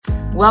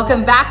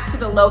Welcome back to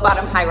the Low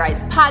Bottom High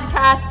Rise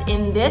podcast.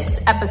 In this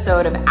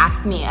episode of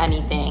Ask Me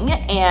Anything,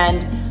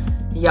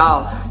 and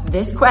y'all,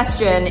 this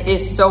question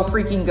is so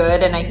freaking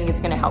good, and I think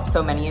it's going to help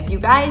so many of you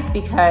guys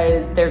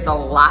because there's a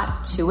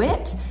lot to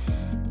it.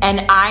 And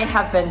I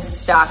have been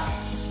stuck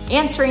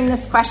answering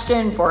this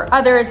question for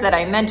others that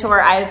I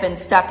mentor. I have been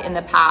stuck in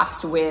the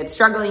past with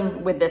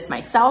struggling with this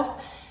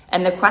myself.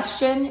 And the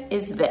question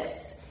is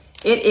this.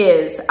 It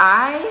is,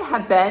 I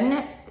have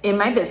been in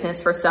my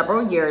business for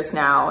several years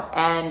now,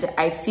 and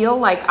I feel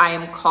like I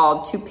am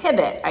called to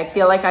pivot. I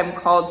feel like I'm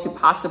called to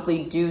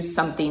possibly do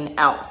something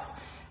else.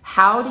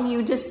 How do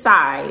you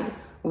decide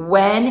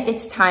when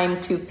it's time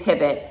to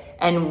pivot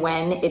and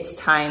when it's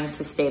time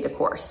to stay the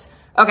course?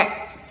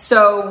 Okay,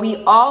 so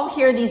we all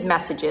hear these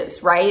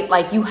messages, right?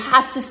 Like you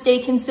have to stay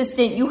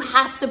consistent. You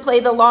have to play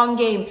the long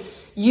game.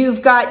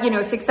 You've got,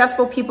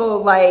 successful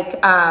people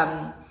like,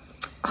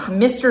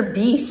 Mr.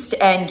 Beast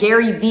and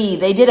Gary Vee.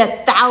 They did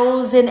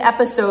 1,000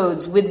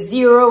 episodes with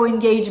 0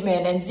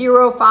 engagement and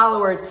 0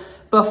 followers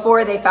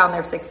before they found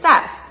their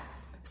success.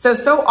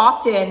 So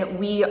often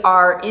we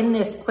are in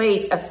this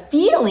place of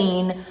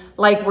feeling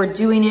like we're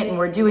doing it and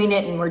we're doing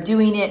it and we're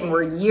doing it and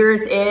we're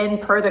years in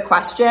per the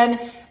question,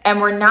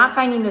 and we're not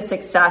finding the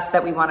success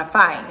that we want to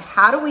find.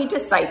 How do we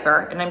decipher,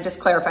 and I'm just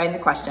clarifying the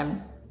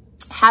question,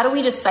 how do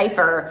we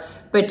decipher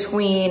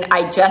between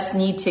I just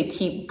need to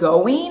keep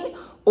going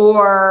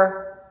or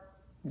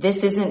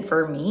this isn't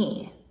for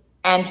me?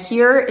 And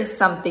here is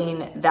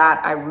something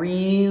that I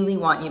really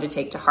want you to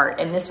take to heart.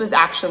 And this was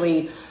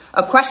actually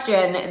a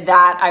question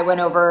that I went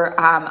over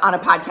on a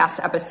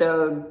podcast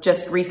episode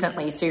just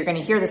recently. So you're going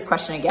to hear this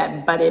question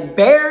again, but it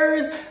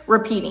bears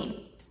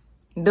repeating.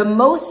 The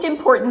most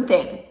important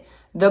thing,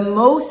 the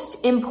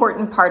most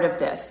important part of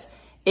this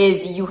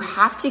is you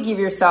have to give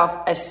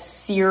yourself a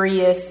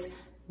serious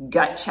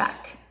gut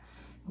check,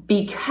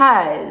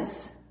 because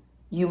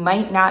you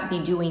might not be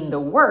doing the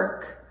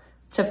work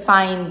to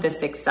find the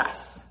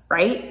success,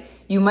 right?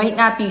 You might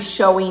not be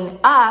showing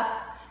up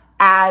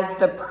as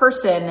the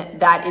person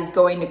that is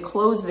going to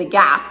close the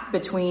gap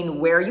between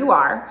where you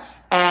are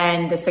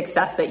and the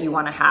success that you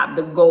want to have,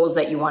 the goals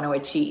that you want to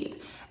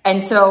achieve.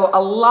 And so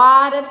a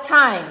lot of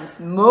times,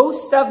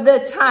 most of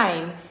the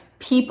time,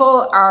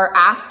 people are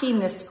asking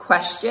this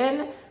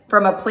question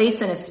from a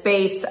place and a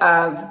space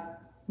of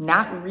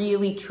not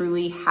really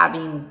truly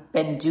having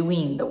been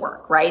doing the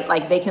work, right?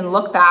 Like they can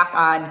look back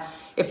on,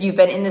 if you've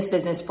been in this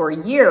business for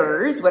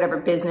years, whatever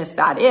business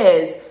that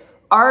is,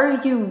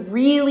 are you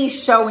really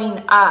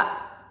showing up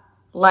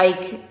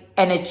like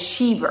an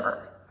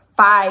achiever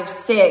 5,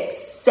 6,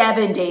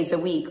 7 days a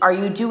week? Are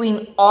you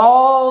doing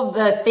all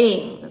the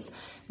things?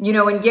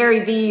 When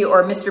Gary Vee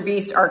or Mr.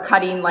 Beast are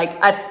cutting like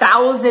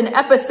 1,000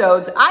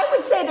 episodes, I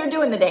would say they're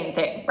doing the dang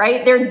thing,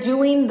 right? They're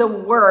doing the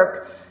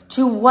work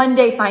to one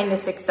day find the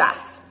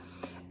success.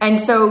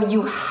 And so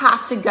you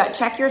have to gut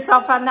check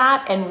yourself on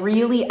that and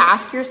really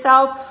ask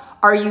yourself,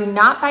 are you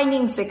not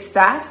finding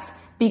success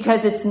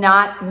because it's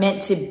not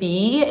meant to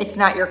be? It's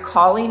not your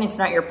calling. It's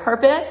not your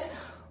purpose.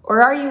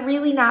 Or are you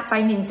really not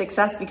finding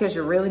success because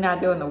you're really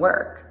not doing the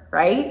work,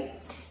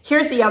 right?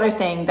 Here's the other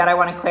thing that I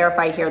want to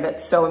clarify here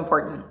that's so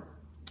important.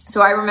 So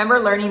I remember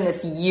learning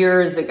this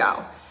years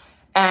ago,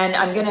 and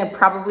I'm going to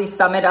probably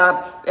sum it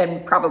up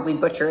and probably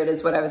butcher it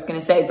is what I was going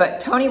to say.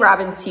 But Tony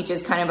Robbins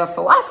teaches kind of a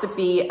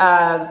philosophy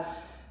of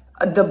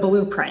the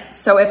blueprint.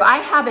 So if I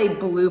have a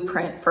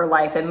blueprint for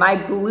life, and my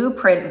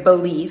blueprint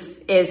belief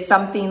is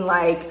something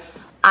like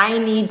I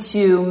need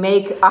to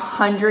make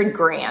 100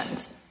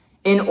 grand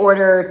in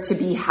order to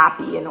be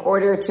happy, in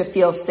order to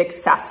feel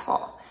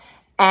successful,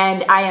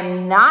 and I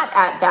am not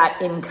at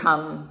that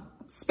income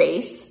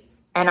space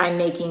and I'm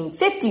making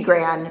 50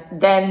 grand,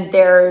 then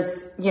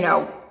there's,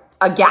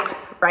 a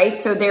gap,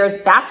 right? So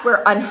that's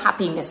where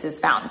unhappiness is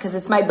found, because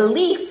it's my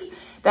belief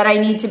that I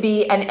need to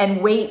be,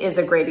 and weight is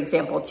a great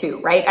example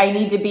too, right? I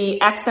need to be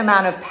X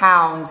amount of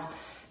pounds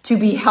to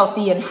be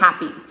healthy and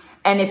happy.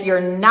 And if you're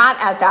not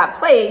at that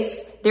place,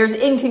 there's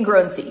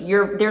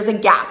incongruency. There's a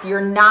gap.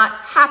 You're not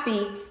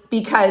happy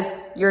because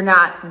you're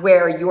not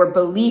where your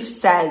belief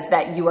says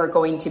that you are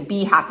going to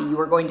be happy. You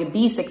are going to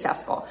be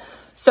successful.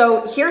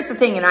 So here's the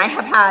thing, and I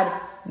have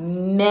had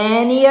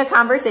many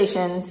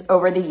conversations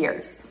over the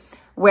years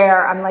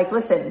where I'm like,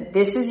 listen,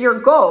 this is your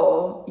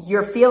goal.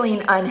 You're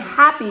feeling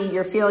unhappy.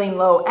 You're feeling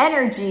low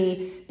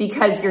energy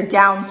because you're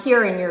down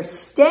here and you're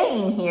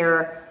staying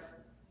here.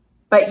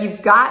 But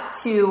you've got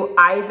to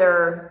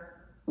either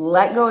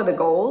let go of the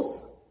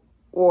goals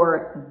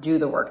or do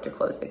the work to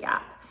close the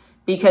gap.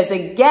 Because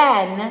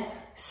again,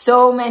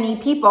 so many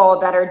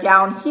people that are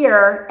down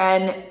here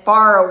and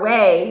far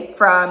away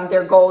from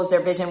their goals,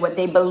 their vision, what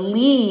they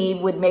believe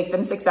would make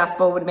them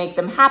successful, would make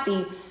them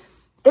happy,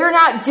 they're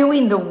not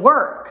doing the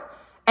work.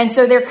 And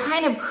so they're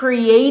kind of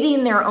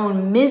creating their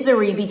own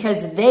misery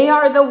because they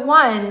are the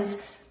ones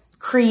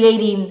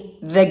creating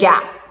the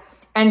gap.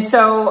 And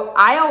so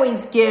I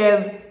always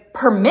give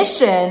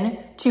permission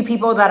to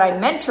people that I'm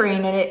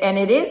mentoring, and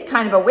it is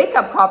kind of a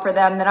wake-up call for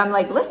them that I'm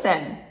like,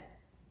 listen,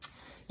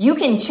 you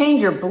can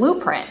change your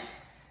blueprint,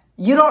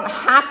 You don't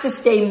have to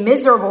stay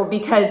miserable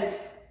because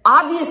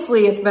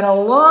obviously it's been a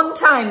long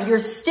time. You're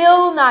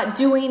still not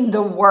doing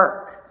the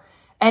work.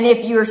 And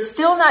if you're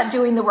still not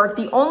doing the work,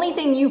 the only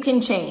thing you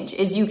can change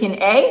is you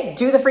can A,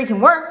 do the freaking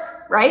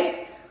work,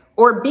 right?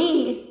 Or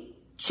B,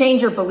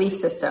 change your belief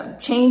system,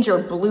 change your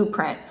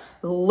blueprint,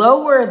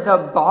 lower the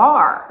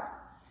bar.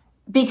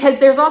 Because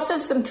there's also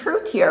some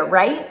truth here,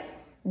 right?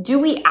 Do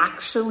we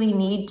actually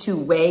need to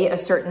weigh a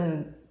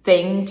certain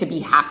thing to be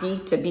happy,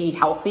 to be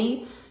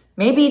healthy?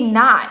 Maybe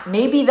not.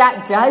 Maybe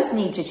that does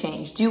need to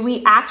change. Do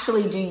you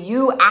actually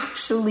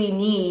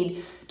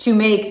need to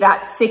make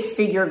that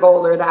 6-figure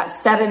goal or that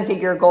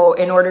 7-figure goal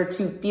in order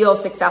to feel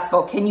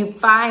successful? Can you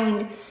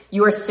find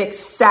your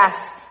success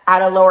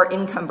at a lower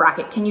income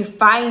bracket? Can you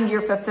find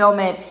your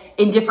fulfillment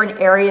in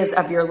different areas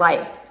of your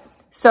life?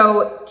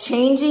 So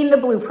changing the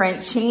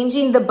blueprint,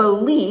 changing the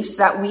beliefs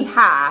that we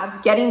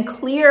have, getting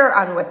clear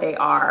on what they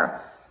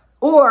are,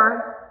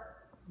 or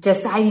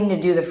deciding to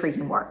do the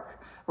freaking work,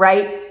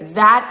 right?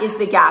 That is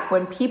the gap.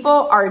 When people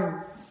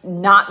are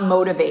not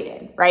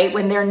motivated, right?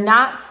 When they're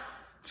not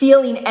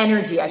feeling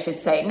energy, I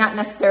should say, not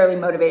necessarily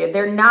motivated.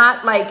 They're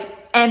not like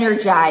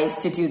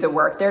energized to do the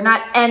work. They're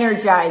not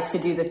energized to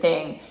do the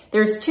thing.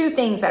 There's two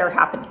things that are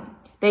happening.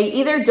 They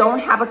either don't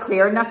have a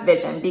clear enough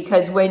vision,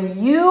 because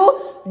when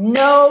you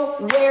know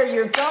where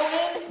you're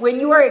going, when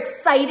you are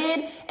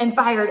excited and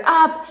fired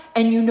up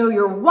and you know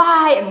your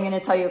why, and I'm going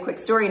to tell you a quick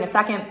story in a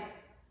second,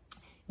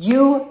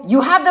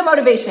 you have the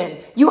motivation,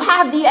 you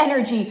have the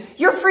energy,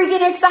 you're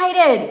freaking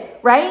excited,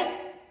 right?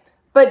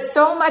 But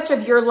so much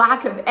of your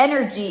lack of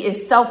energy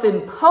is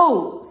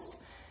self-imposed.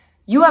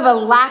 You have a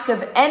lack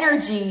of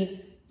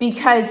energy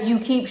because you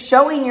keep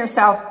showing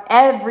yourself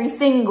every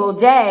single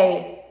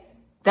day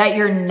that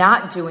you're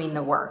not doing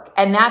the work.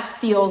 And that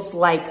feels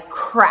like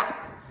crap,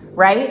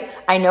 right?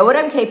 I know what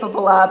I'm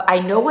capable of. I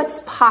know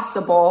what's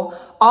possible.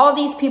 All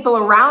these people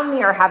around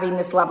me are having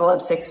this level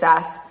of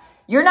success.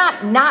 You're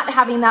not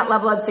having that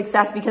level of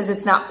success because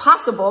it's not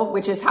possible,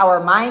 which is how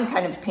our mind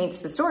kind of paints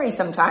the story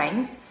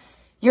sometimes.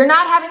 You're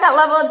not having that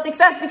level of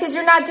success because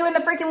you're not doing the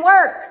freaking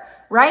work,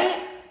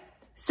 right?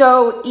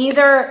 So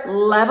either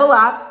level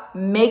up,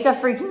 make a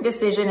freaking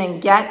decision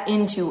and get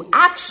into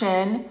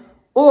action,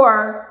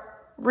 or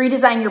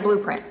redesign your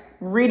blueprint,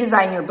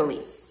 redesign your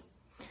beliefs.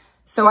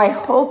 So I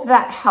hope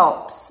that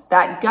helps,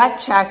 that gut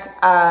check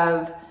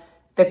of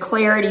the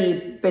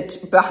clarity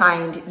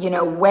behind,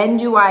 when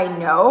do I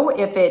know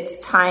if it's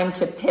time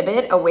to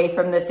pivot away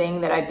from the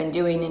thing that I've been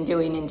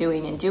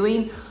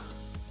doing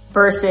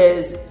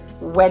versus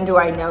when do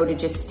I know to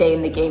just stay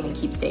in the game and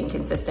keep staying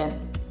consistent?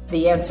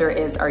 The answer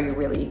is, are you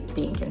really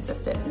being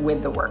consistent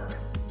with the work?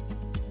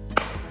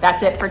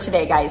 That's it for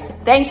today, guys.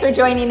 Thanks for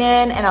joining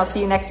in, and I'll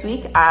see you next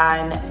week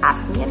on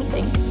Ask Me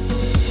Anything.